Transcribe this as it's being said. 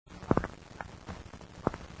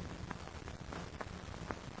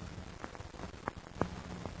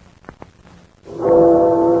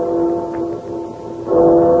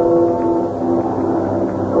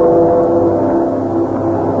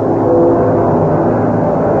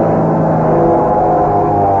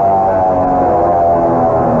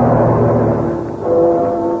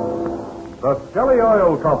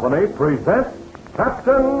Company presents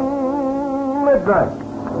Captain Midnight.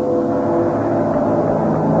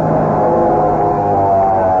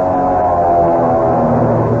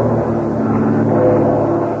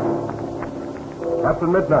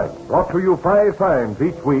 Captain Midnight, brought to you 5 times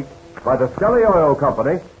each week by the Skelly Oil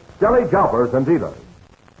Company, Skelly Jobbers and Dealers.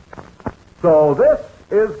 So this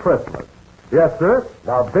is Christmas. Yes, sir,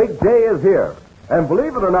 the big day is here. And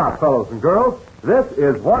believe it or not, fellows and girls, this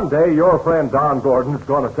is one day your friend Don Gordon is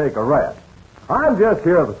going to take a rest. I'm just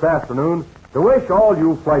here this afternoon to wish all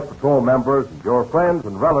you Flight Patrol members and your friends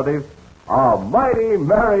and relatives a mighty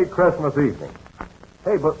Merry Christmas evening.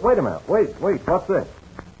 Hey, but wait a minute. Wait, what's this?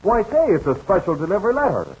 Why, say, it's a special delivery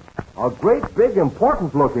letter. A great, big,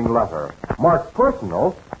 important-looking letter, marked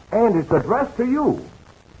personal, and it's addressed to you.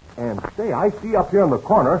 And, say, I see up here in the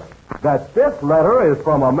corner that this letter is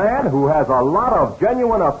from a man who has a lot of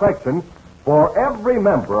genuine affection for every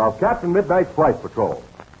member of Captain Midnight's Flight Patrol.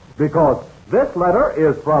 Because this letter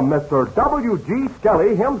is from Mr. W.G.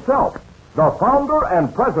 Skelly himself, the founder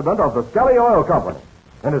and president of the Skelly Oil Company.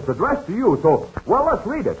 And it's addressed to you, so, well, let's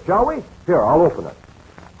read it, shall we? Here, I'll open it.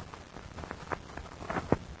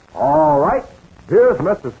 All right, here's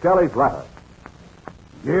Mr. Skelly's letter.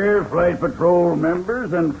 Dear Flight Patrol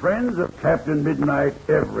members and friends of Captain Midnight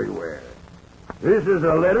everywhere, this is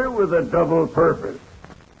a letter with a double purpose.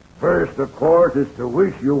 First, of course, is to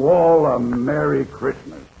wish you all a Merry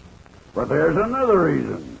Christmas. But there's another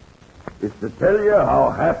reason. It's to tell you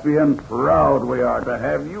how happy and proud we are to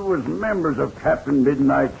have you as members of Captain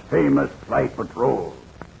Midnight's famous Flight Patrol.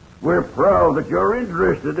 We're proud that you're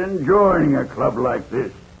interested in joining a club like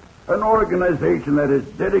this, an organization that is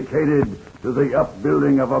dedicated to the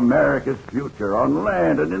upbuilding of America's future on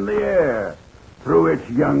land and in the air through its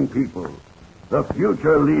young people, the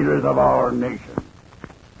future leaders of our nation.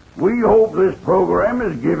 We hope this program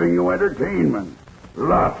is giving you entertainment,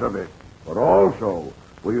 lots of it, but also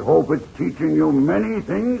we hope it's teaching you many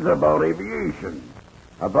things about aviation,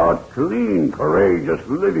 about clean, courageous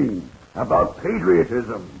living, about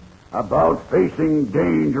patriotism, about facing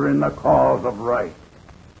danger in the cause of right.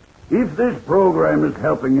 If this program is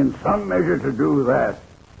helping in some measure to do that,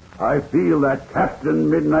 I feel that Captain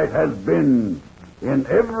Midnight has been, in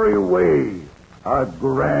every way, a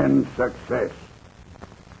grand success.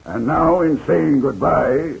 And now, in saying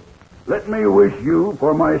goodbye, let me wish you,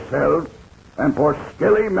 for myself, and for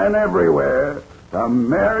Skelly men everywhere, the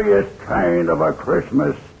merriest kind of a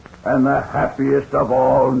Christmas and the happiest of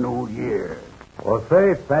all New Years. Well,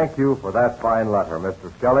 say thank you for that fine letter, Mr.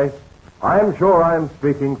 Skelly. I'm sure I'm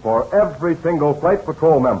speaking for every single Flight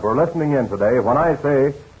Patrol member listening in today when I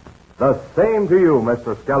say the same to you,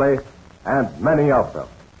 Mr. Skelly, and many of them.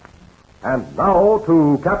 And now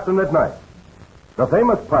to Captain Midnight. The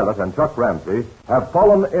famous pilot and Chuck Ramsey have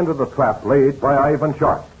fallen into the trap laid by Ivan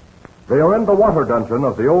Shark. They are in the water dungeon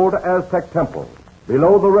of the old Aztec temple,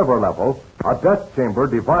 below the river level, a death chamber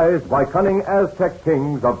devised by cunning Aztec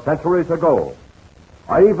kings of centuries ago.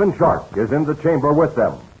 Ivan Shark is in the chamber with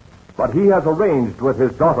them, but he has arranged with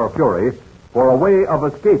his daughter Fury for a way of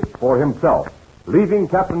escape for himself, leaving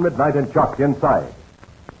Captain Midnight and Chuck inside.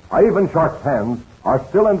 Ivan Shark's hands are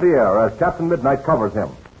still in the air as Captain Midnight covers him.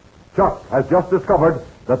 Chuck has just discovered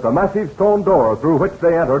that the massive stone door through which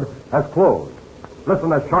they entered has closed.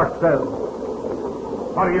 Listen as Shark says.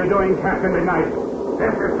 What are you doing, Captain Midnight?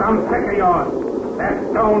 This is some trick of yours. That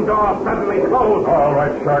stone door suddenly closed. All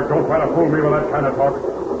right, Shark, don't try to fool me with that kind of talk.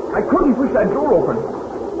 I couldn't push that door open.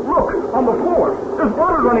 Look, on the floor. There's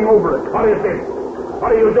water running over it. What is this?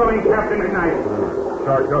 What are you doing, Captain Midnight?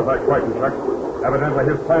 Shark does act frightened, Chuck. Evidently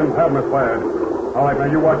his plans have misfired. All right, now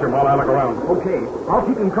you watch him while I look around. Okay, I'll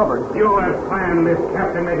keep him covered. You have planned this,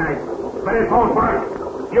 Captain Midnight, but it won't work.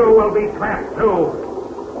 You will be trapped, too.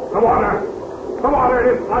 The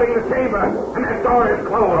water is flooding the chamber, and that door is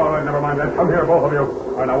closed. All right, never mind that. Come here, both of you.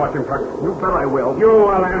 All right, now watch him, Chuck. You bet I will. You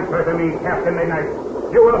will answer to me, Captain Midnight.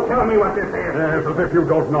 You will tell me what this is. Yes, as if you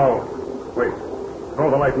don't know. Wait.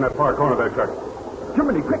 Throw the light in that far corner there, Chuck.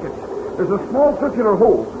 Jiminy crickets. There's a small circular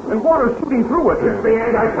hole, and water's shooting through it. It's the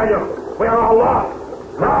end, I tell you. We are all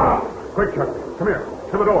lost. Lost. Quick, Chuck. Come here.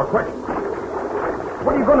 To the door, quick.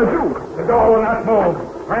 What are you going to do? The door will not move.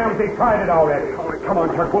 Ramsey tried it already. All right, come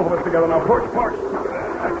on, Chuck. Both of us together now. Push.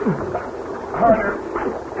 Harder.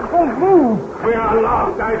 It won't move. We are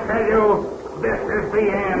lost, I tell you. This is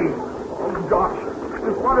the end. Oh, gosh.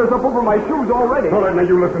 This water's up over my shoes already. All right, now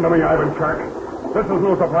you listen to me, Ivan Shark. This is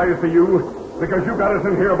no surprise to you, because you got us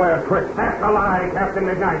in here by a trick. That's a lie, Captain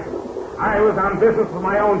Midnight. I was on business of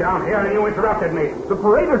my own down here, and you interrupted me. The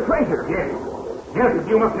parade of treasure. Yes,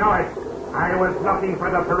 you must know it. I was looking for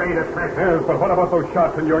the parade of treasure. Yes, but what about those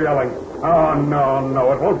shots and your yelling? Oh,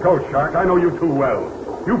 no, it won't go, Shark. I know you too well.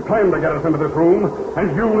 You planned to get us into this room,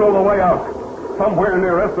 and you know the way out. Somewhere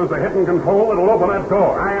near us there's a hidden control that'll open that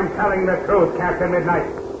door. I am telling the truth, Captain Midnight.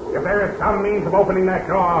 If there is some means of opening that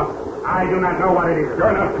door, I do not know what it is.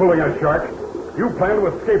 You're not fooling us, Shark. You plan to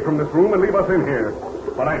escape from this room and leave us in here.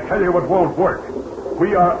 But I tell you it won't work.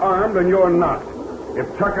 We are armed and you're not.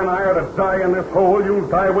 If Chuck and I are to die in this hole, you'll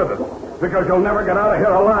die with us. Because you'll never get out of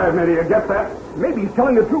here alive, maybe. You get that? Maybe he's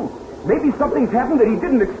telling the truth. Maybe something's happened that he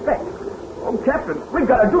didn't expect. Oh, Captain, we've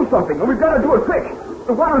got to do something, and we've got to do it quick.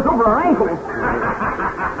 The water's over our ankles.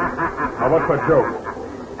 Now, what's the joke?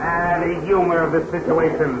 The humor of the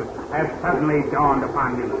situation has suddenly dawned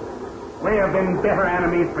upon me. We have been bitter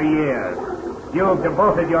enemies for years. You've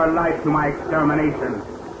devoted your life to my extermination.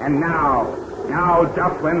 And now,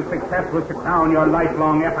 just when success was to crown your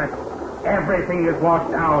lifelong effort, everything is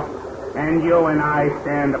washed out, and you and I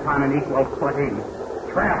stand upon an equal footing,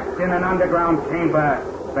 trapped in an underground chamber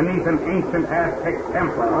beneath an ancient Aztec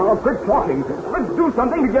temple. Oh, quit talking. Let's do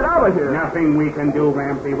something to get out of here. Nothing we can do,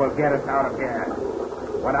 Ramsey, will get us out of here.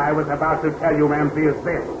 What I was about to tell you, Ramsey, is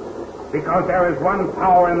this. Because there is one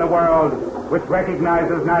power in the world which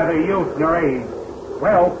recognizes neither youth nor age,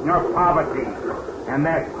 wealth nor poverty. And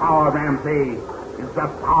that power, Ramsey, is the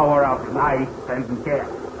power of life and death.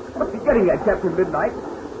 What's he getting at, Captain Midnight?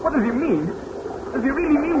 What does he mean? Does he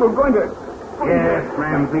really mean we're going to... Yes,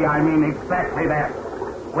 Ramsey, I mean exactly that.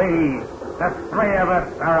 We, the three of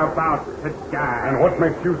us, are about to die. And what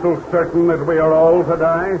makes you so certain that we are all to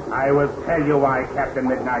die? I will tell you why, Captain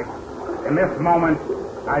Midnight. In this moment,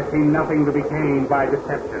 I see nothing to be gained by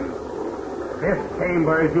deception. This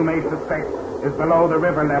chamber, as you may suspect, is below the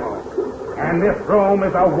river level. And this room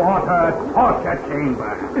is a water torture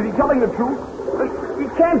chamber. Is he telling the truth? He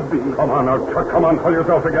can't be. Come on now, Chuck. Come on, pull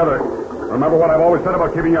yourself together. Remember what I've always said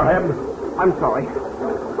about keeping your head? I'm sorry.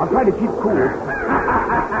 I'll try to keep cool.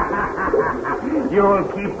 You'll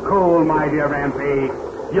keep cool, my dear Ramsey.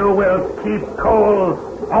 You will keep cool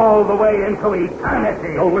all the way into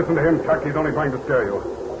eternity. Don't listen to him, Chuck. He's only trying to scare you.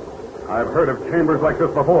 I've heard of chambers like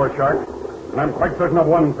this before, Shark. And I'm quite certain of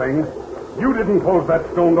one thing. You didn't close that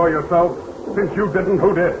stone door yourself. Since you didn't,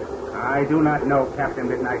 who did? I do not know, Captain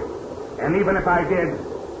Midnight. And even if I did,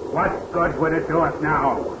 what good would it do us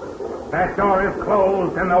now? That door is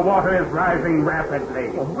closed and the water is rising rapidly.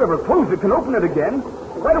 Well, whoever closed it can open it again.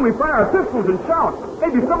 Why don't we fire our pistols and shout?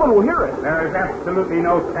 Maybe someone will hear us. There is absolutely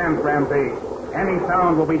no chance, Ramsey. Any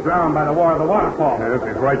sound will be drowned by the roar of the waterfall. Yes,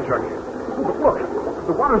 he's right, Chuck. But look,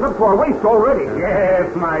 the water's up to our waist already.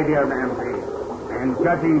 Yes, my dear Ramsey. And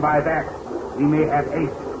judging by that, we may have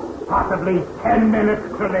 8, possibly 10 minutes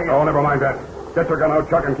to live. Oh, never mind that. Get your gun out,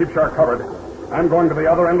 Chuck, and keep Shark covered. I'm going to the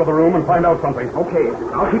other end of the room and find out something. Okay,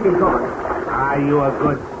 I'll keep him covered. Are you a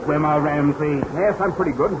good swimmer, Ramsey? Yes, I'm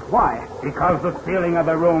pretty good. Why? Because the ceiling of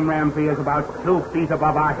the room, Ramsey, is about 2 feet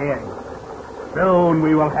above our heads. Soon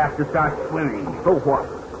we will have to start swimming. So what?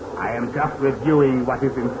 I am just reviewing what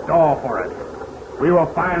is in store for us. We will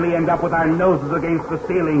finally end up with our noses against the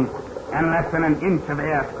ceiling and less than an inch of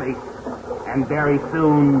airspace. And very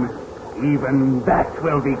soon, even that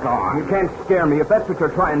will be gone. You can't scare me if that's what you're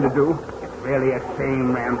trying to do. It's really a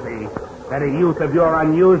shame, Ramsey, that a youth of your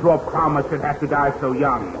unusual promise should have to die so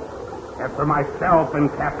young. As for myself and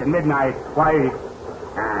Captain Midnight, why...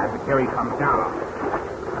 but here he comes down.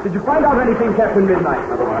 Did you find out anything, Captain Midnight?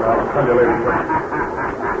 Never mind, I'll tell you later,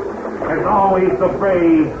 Chuck. As always, the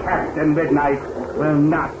brave Captain Midnight will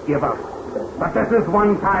not give up. But this is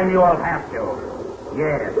one time you will have to.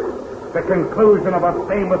 Yes, the conclusion of a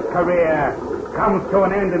famous career comes to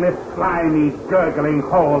an end in this slimy, gurgling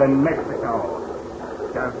hole in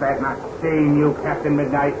Mexico. Does that not shame you, Captain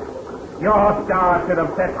Midnight? Your star should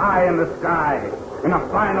have set high in the sky in a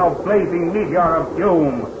final blazing meteor of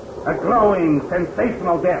doom, a glowing,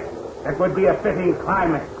 sensational death that would be a fitting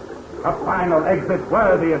climax, a final exit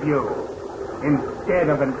worthy of you, instead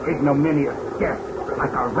of an ignominious death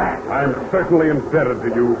like a rat. I'm certainly indebted to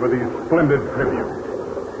you for these splendid tributes.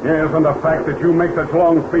 Yes, and the fact that you make such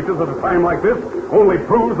long speeches at a time like this only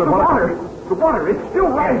proves that The water, it's still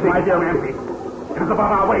rising. Yes, my dear Ramsey. It is above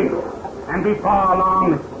our waist. And before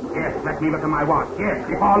long, yes, let me look at my watch. Yes,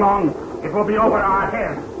 before long, it will be over our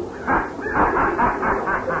heads.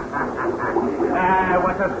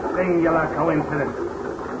 What a singular coincidence.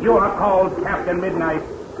 You are called Captain Midnight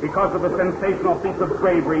because of the sensational feats of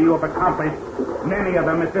bravery you have accomplished, many of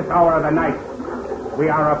them at this hour of the night. We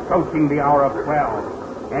are approaching the hour of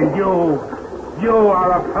 12, and you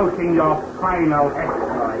are approaching your final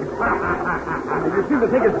exploit. You seem to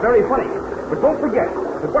think it's very funny, but don't forget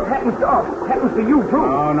that what happens to us happens to you, too.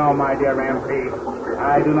 Oh, no, my dear Ramsey.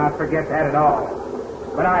 I do not forget that at all.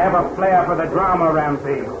 But I have a flair for the drama,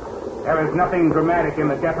 Ramsey. There is nothing dramatic in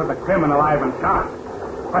the death of the criminal Ivan Sharp.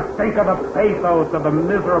 But think of the pathos of the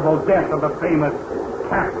miserable death of the famous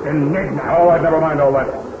Captain Midnight. All right, never mind all that.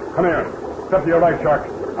 Come here. Step to your right, Shark.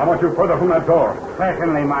 I want you further from that door.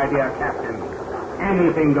 Certainly, my dear Captain.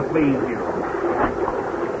 Anything to please you.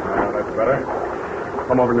 That's better.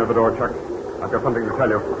 Come over near the door, Chuck. I've got something to tell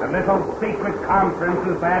you. The little secret conference,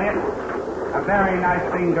 is that it? A very nice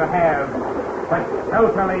thing to have, but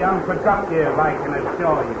totally unproductive, I can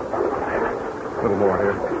assure you. A little more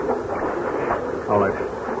here. All right.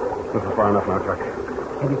 This is far enough now, Chuck.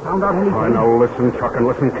 Have you found out anything? I know. Listen, Chuck, and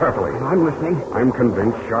listen carefully. I'm listening. I'm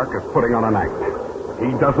convinced Shark is putting on an act.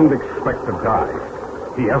 He doesn't expect to die.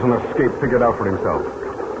 He has an escape figured out for himself.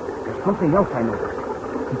 There's something else I noticed.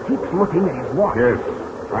 He keeps looking at his watch. Yes,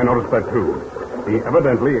 I noticed that too. He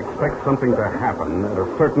evidently expects something to happen at a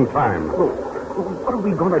certain time. Oh, what are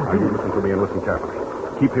we going to Now, you do? listen to me and listen carefully.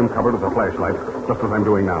 Keep him covered with a flashlight, just as I'm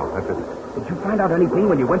doing now. That's it. Did you find out anything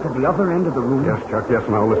when you went to the other end of the room? Yes, Chuck, yes.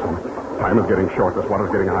 Now, listen. Time is getting short. The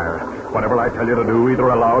water's getting higher. Whatever I tell you to do, either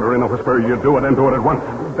aloud or in a whisper, you do it and do it at once.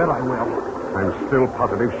 You bet I will. I'm still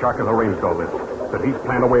positive Shark has arranged all this, that he's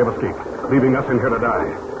planned a way of escape, leaving us in here to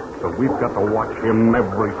die. So we've got to watch him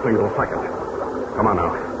every single second. Come on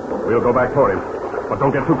now. We'll go back toward him, but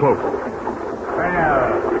don't get too close. Well,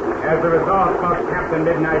 as a result, folks, Captain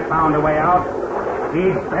Midnight found a way out.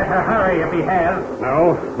 He'd better hurry if he has.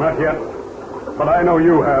 No, not yet. But I know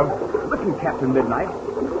you have. Listen, Captain Midnight.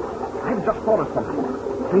 I've just thought of something.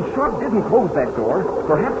 Since Sharp didn't close that door,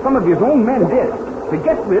 perhaps some of his own men did, to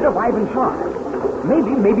get rid of Ivan Sharp.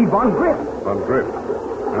 Maybe Von Griff. Von Griff.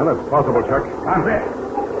 Well, that's possible, Chuck. Von Griff.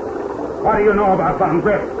 What do you know about Von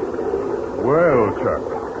Griff? Well, Chuck,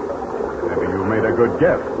 maybe you made a good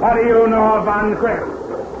guess. What do you know of Von Griff?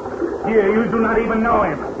 Here, you do not even know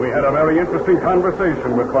him. We had a very interesting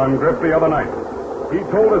conversation with Von Griff the other night. He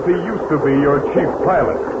told us he used to be your chief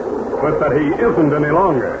pilot, but that he isn't any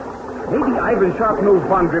longer. Maybe Ivan Sharp knows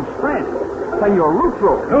Von Griff's friend, Senor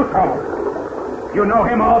Lutro. Lutro? You know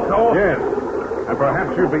him also? Yes, and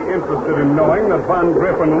perhaps you'd be interested in knowing that Von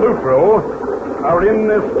Griff and Lutro are in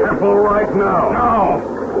this temple right now.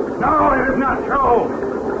 No, it is not true.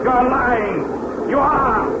 You're lying. You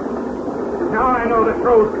are. Now I know the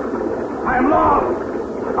truth. I'm lost.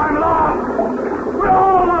 We're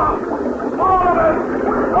all lost. All of us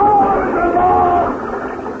are lost.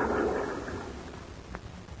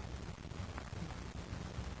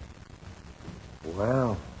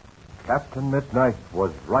 Well, Captain Midnight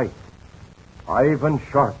was right. Ivan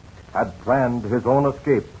Sharp had planned his own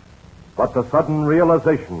escape, but the sudden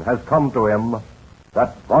realization has come to him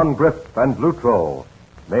that Von Griff and Lutro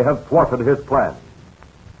may have thwarted his plan.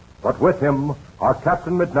 But with him are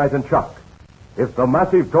Captain Midnight and Chuck. If the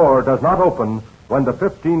massive door does not open when the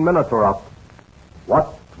 15 minutes are up,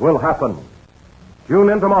 what will happen? Tune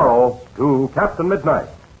in tomorrow to Captain Midnight.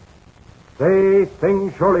 Say,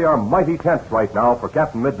 things surely are mighty tense right now for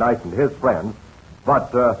Captain Midnight and his friends.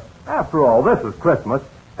 But, after all, this is Christmas,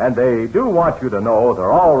 and they do want you to know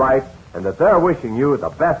they're all right and that they're wishing you the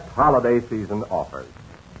best holiday season offers.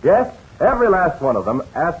 Yes, every last one of them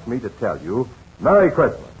asked me to tell you Merry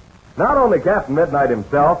Christmas. Not only Captain Midnight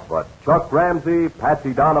himself, but Chuck Ramsey,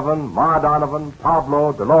 Patsy Donovan, Ma Donovan,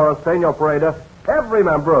 Pablo, Dolores, Senor Pareda, every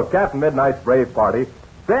member of Captain Midnight's brave party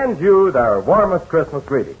sends you their warmest Christmas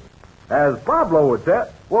greetings. As Pablo would say,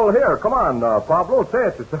 well, here, come on, Pablo, say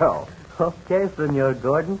it yourself. Okay, Senor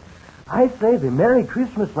Gordon. I say the Merry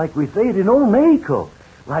Christmas like we say it in old Mexico.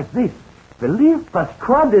 Like this. Feliz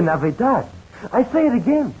Pascual de Navidad. I say it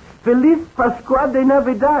again. Feliz Pascual de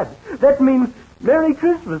Navidad. That means Merry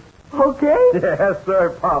Christmas. Okay? Yes,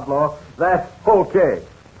 sir, Pablo. That's okay.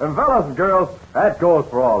 And fellas and girls, that goes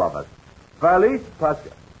for all of us. Feliz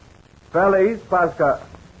Pascual.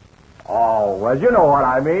 Oh, well, you know what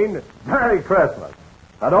I mean. Merry Christmas.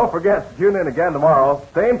 Now, don't forget to tune in again tomorrow,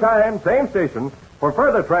 same time, same station, for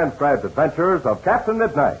further transcribed adventures of Captain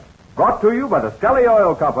Midnight. Brought to you by the Skelly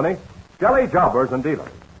Oil Company, Skelly Jobbers and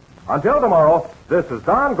Dealers. Until tomorrow, this is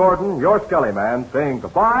Don Gordon, your Skelly Man, saying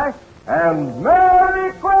goodbye and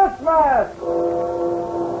Merry Christmas!